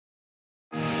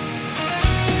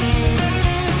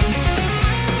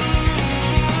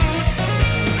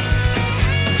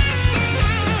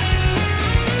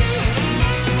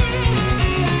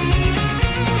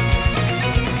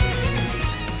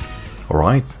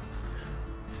Alright,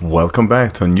 welcome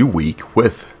back to a new week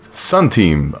with Sun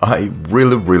Team. I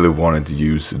really wanted to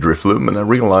use Drifloom and I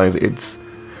realized it's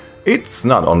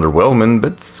not underwhelming,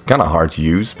 but it's kinda hard to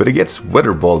use, but it gets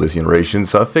Weather Ball this generation,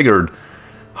 so I figured,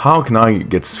 how can I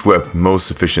get swept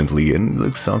most efficiently? And it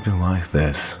looks something like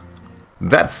this.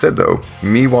 That said though,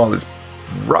 Meewall is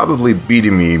probably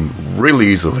beating me really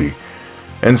easily,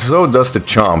 and so does the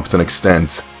Chomp to an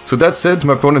extent. So that said, to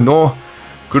my opponent, no,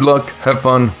 good luck, have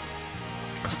fun.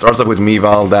 Starts off with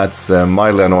Meewall, that's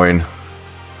mildly annoying.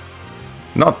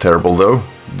 Not terrible though,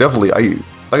 definitely,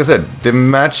 like I said, the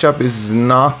matchup is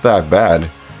not that bad.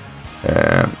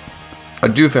 I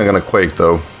do think I'm gonna Quake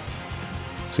though.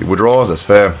 See, withdrawals, that's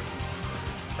fair.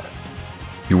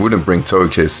 You wouldn't bring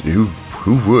Togekiss,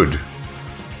 who would?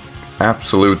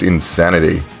 Absolute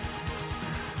insanity.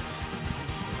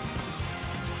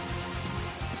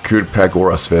 Could pack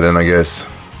Aura Sphere then, I guess.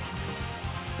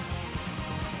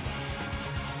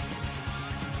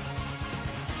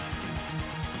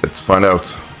 Let's find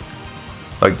out.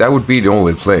 Like, that would be the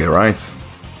only play, right?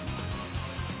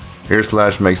 Air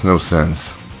Slash makes no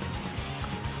sense.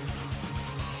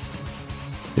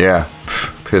 Yeah,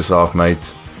 piss off,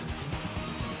 mate.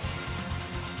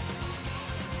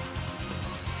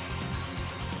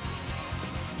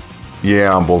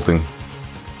 Yeah, I'm bolting.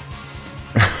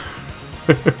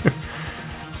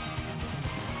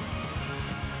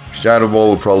 Shadow Ball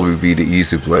will probably be the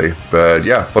easy play, but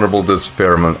yeah, Thunderbolt is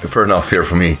fair enough here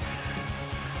for me.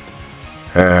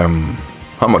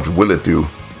 How much will it do?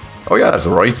 Oh yeah, that's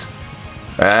alright.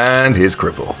 And he's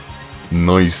crippled.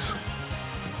 Nice.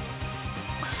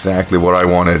 Exactly what I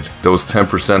wanted. Those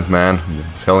 10%, man.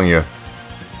 I'm telling you.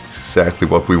 Exactly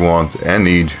what we want and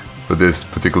need for this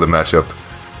particular matchup.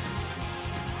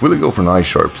 Will it go for an Ice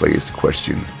Shard play is the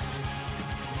question.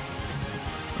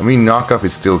 I mean, knockoff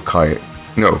is still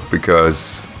no,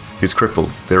 because he's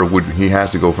crippled. He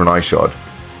has to go for an Ice Shard.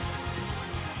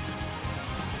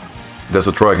 That's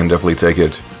a try, I can definitely take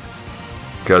it.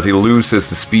 Because he loses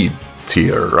the speed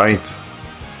tier, right?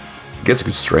 I guess he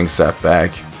could Strength Sap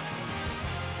back.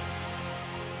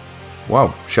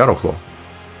 Wow, Shadow Claw.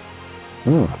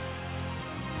 Ooh.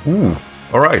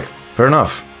 Alright, fair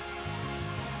enough.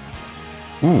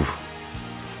 Ooh.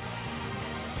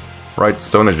 Right,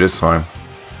 Stone Edge this time.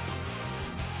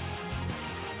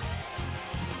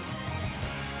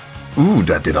 Ooh,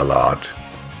 that did a lot.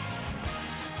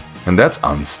 And that's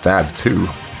unstab too.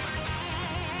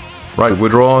 Right,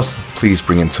 withdraws. Please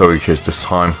bring in Togekiss this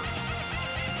time.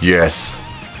 Yes.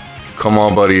 Come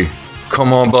on, buddy.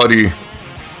 Come on, buddy.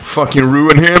 Fucking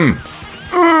ruin him.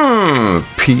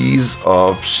 Piece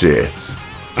of shit.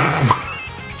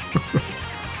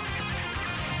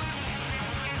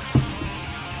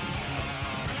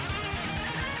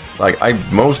 Like, I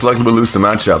most likely will lose the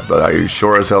matchup, but I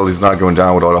sure as hell he's not going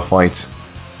down without a fight.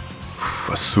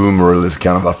 Azumarill is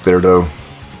kind of up there though.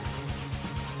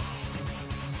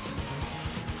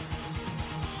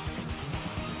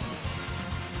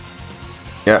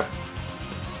 Yeah.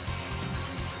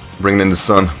 Bringing in the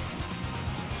sun.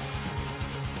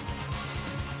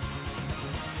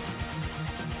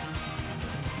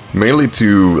 Mainly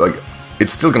to, like,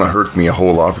 it's still gonna hurt me a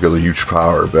whole lot because of huge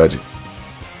power, but...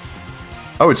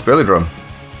 Oh, it's Belly Drum.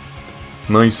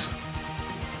 Nice.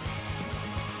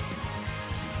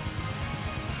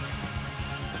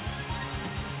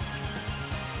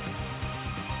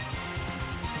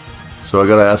 So I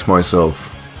gotta ask myself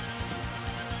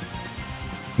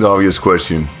the obvious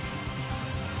question.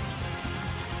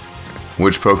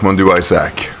 Which Pokemon do I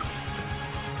sack?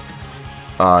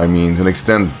 I mean, to an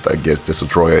extent, I guess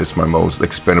Destroya is my most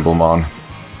expendable mon.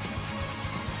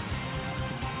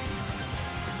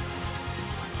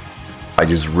 I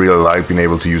just really like being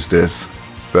able to use this,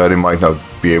 but it might not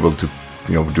be able to,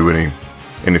 you know, do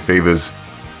any favors.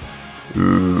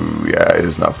 Ooh, yeah,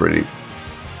 it's not pretty.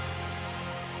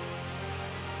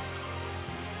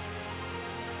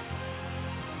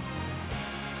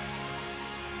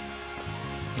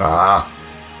 Ah,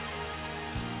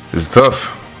 this is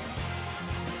tough.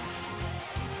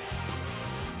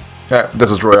 Yeah, this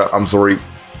is Roya. I'm sorry.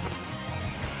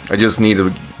 I just need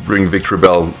to bring Victory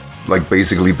Bell, like,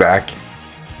 basically back.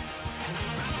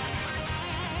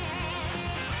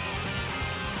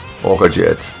 Orca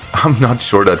Jet. I'm not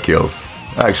sure that kills.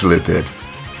 Actually, it did.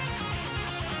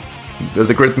 Does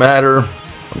the crit matter?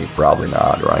 I mean, probably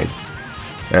not, right?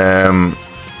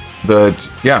 But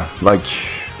yeah, like,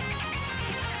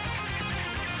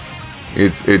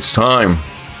 it's time.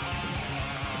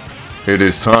 It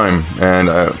is time, and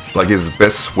like, his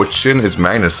best switch in is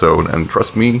Magnezone, and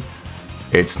trust me,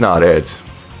 it's not it.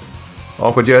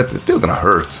 Orca Jet is still gonna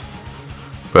hurt.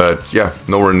 But yeah,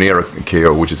 nowhere near a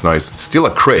KO, which is nice. Still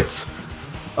a crit.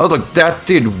 I was like, that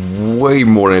did way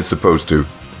more than it's supposed to.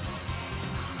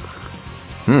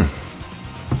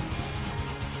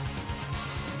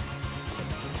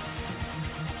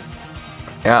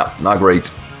 Yeah, not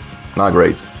great. Not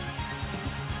great.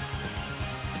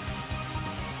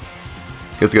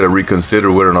 Guess I gotta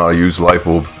reconsider whether or not I use Life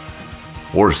Orb.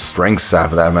 Or Strength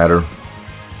Sap for that matter.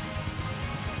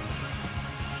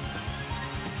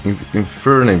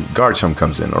 Inferno Garchomp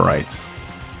comes in, alright.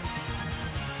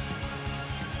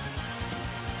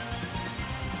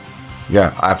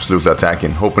 Yeah, absolutely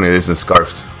attacking. Hoping it isn't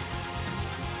Scarfed.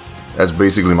 That's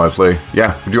basically my play.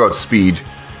 Yeah, we do outspeed.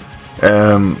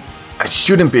 I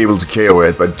shouldn't be able to KO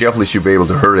it, but definitely should be able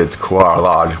to hurt it quite a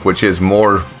lot, which is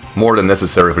more than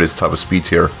necessary for this type of speed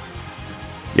here.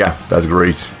 Yeah, that's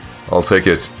great. I'll take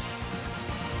it.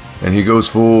 And he goes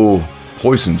full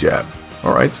Poison Jab.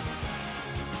 Alright.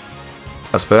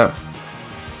 That's fair.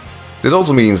 This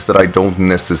also means that I don't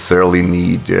necessarily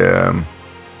need yeah.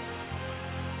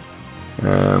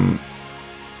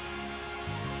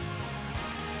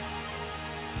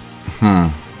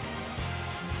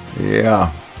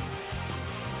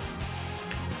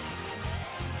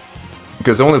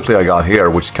 Because the only play I got here,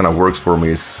 which kind of works for me,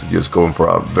 is just going for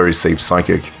a very safe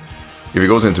Psychic. If he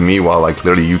goes into me while I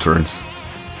clearly U-turns.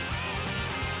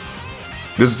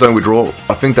 This is time we draw.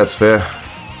 I think that's fair.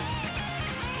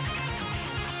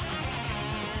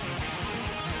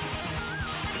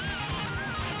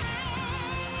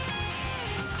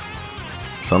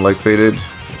 Sunlight faded.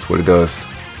 That's what it does.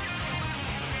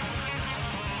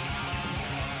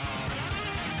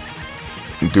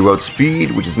 Do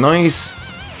outspeed, which is nice.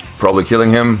 Probably killing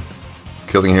him.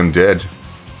 Killing him dead.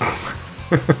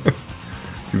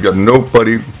 You've got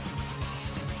nobody.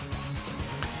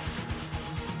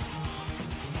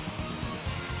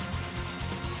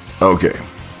 Okay.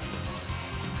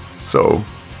 So,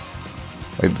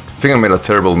 I think I made a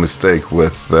terrible mistake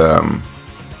with I'm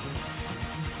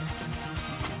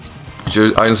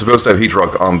supposed to have Heat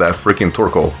Rock on that freaking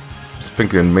TORKOAL. I was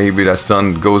thinking maybe that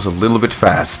sun goes a little bit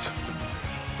fast.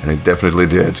 And it definitely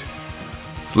did.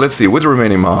 So let's see, with the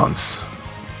remaining mons.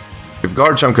 If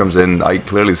Garchomp comes in, I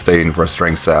clearly stay in for a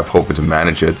Strength Sap, hoping to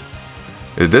manage it.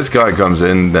 If this guy comes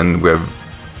in, then we have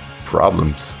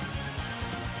problems.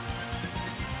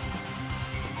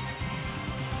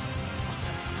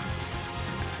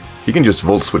 He can just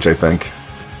Volt Switch, I think.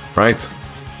 Right?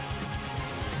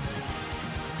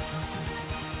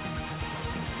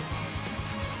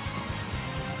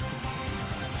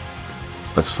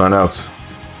 Let's find out.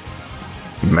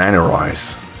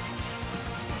 Manorize.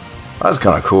 That's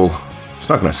kind of cool. It's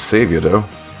not going to save you though.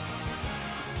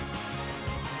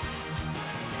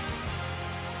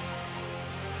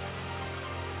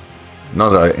 Not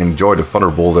that I enjoy the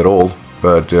Thunderbolt at all,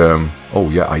 but oh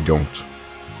yeah, I don't.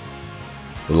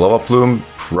 The Lava Plume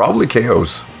probably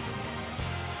KOs.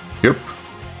 Yep.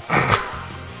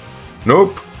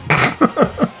 Nope.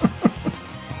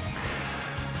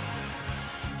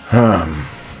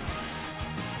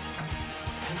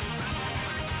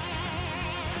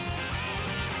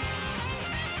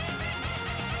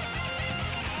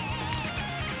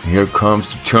 Here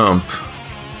comes the Chomp.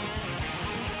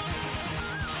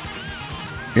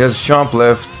 He has Chomp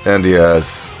left and he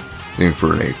has the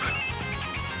Infernape.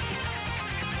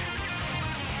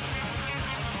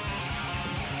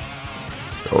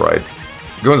 Alright,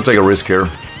 going to take a risk here.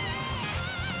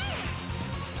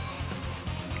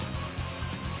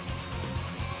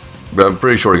 But I'm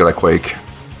pretty sure he got a Quake.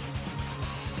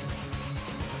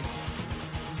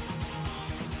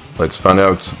 Let's find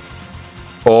out.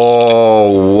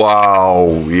 Oh, wow.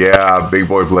 Yeah, big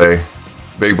boy play.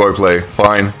 Big boy play.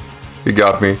 Fine. He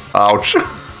got me. Ouch.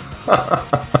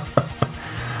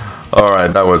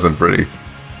 Alright, that wasn't pretty.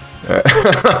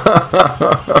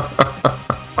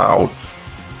 Ouch.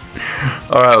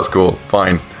 Alright, that was cool.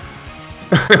 Fine.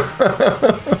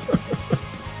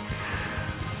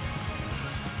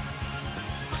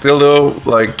 Still though,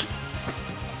 like,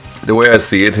 the way I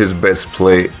see it, his best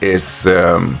play is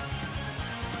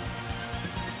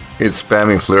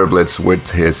spamming Flare Blitz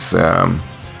with his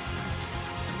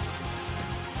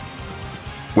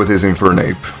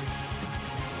Infernape.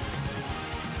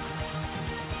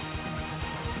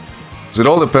 So it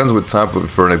all depends what type of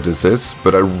Infernape this is,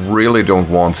 but I really don't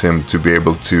want him to be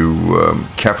able to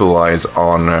capitalize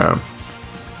on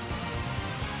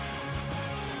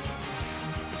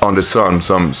the Sun.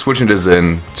 So I'm switching this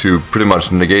in to pretty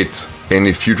much negate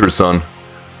any future Sun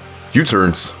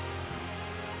U-turns.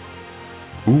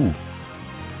 Ooh.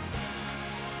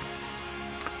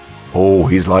 Oh,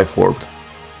 he's Life Orbed.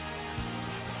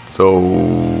 So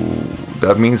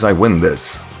that means I win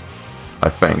this. I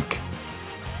think.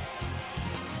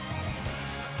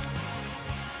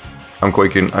 I'm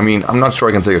quaking. I mean, I'm not sure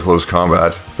I can take a close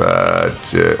combat,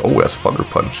 but... oh, that's Thunder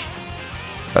Punch.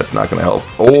 That's not gonna help.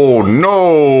 Oh,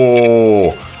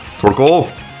 no! TORKOAL?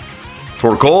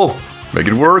 TORKOAL? Make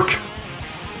it work.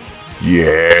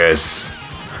 Yes!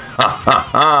 Ha ha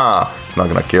ha! It's not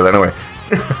gonna kill anyway.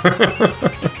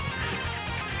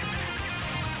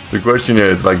 The question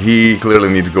is, like, he clearly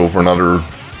needs to go for another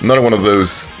one of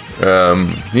those.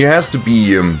 He has to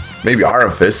be maybe Iron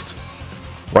Fist,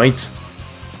 right?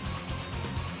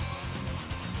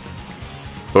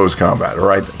 Close combat,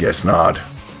 right? Guess not.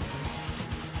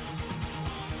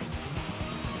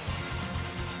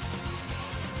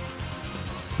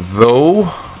 Though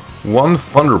one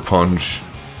Thunder Punch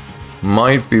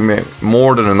might be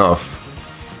more than enough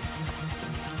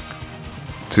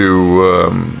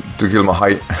to kill my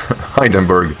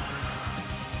Heidenberg.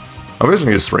 I'm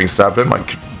basically just string stab him. I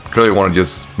clearly want to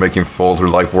just make him fall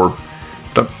through Life Orb.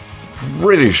 But I'm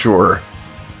pretty sure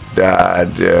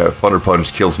that Thunder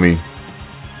Punch kills me.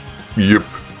 Yep.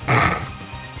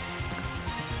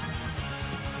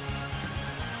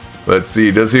 Let's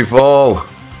see, does he fall?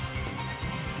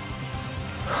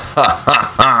 Ha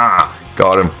ha ha!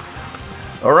 Got him.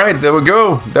 Alright, there we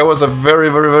go. That was a very,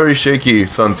 very, very shaky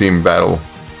Sun Team battle.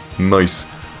 Nice.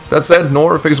 That said,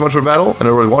 Nor, thank you so much for the battle, and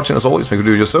everybody watching as always, make sure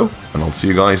to do just so, and I'll see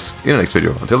you guys in the next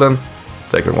video. Until then,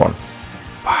 take care everyone.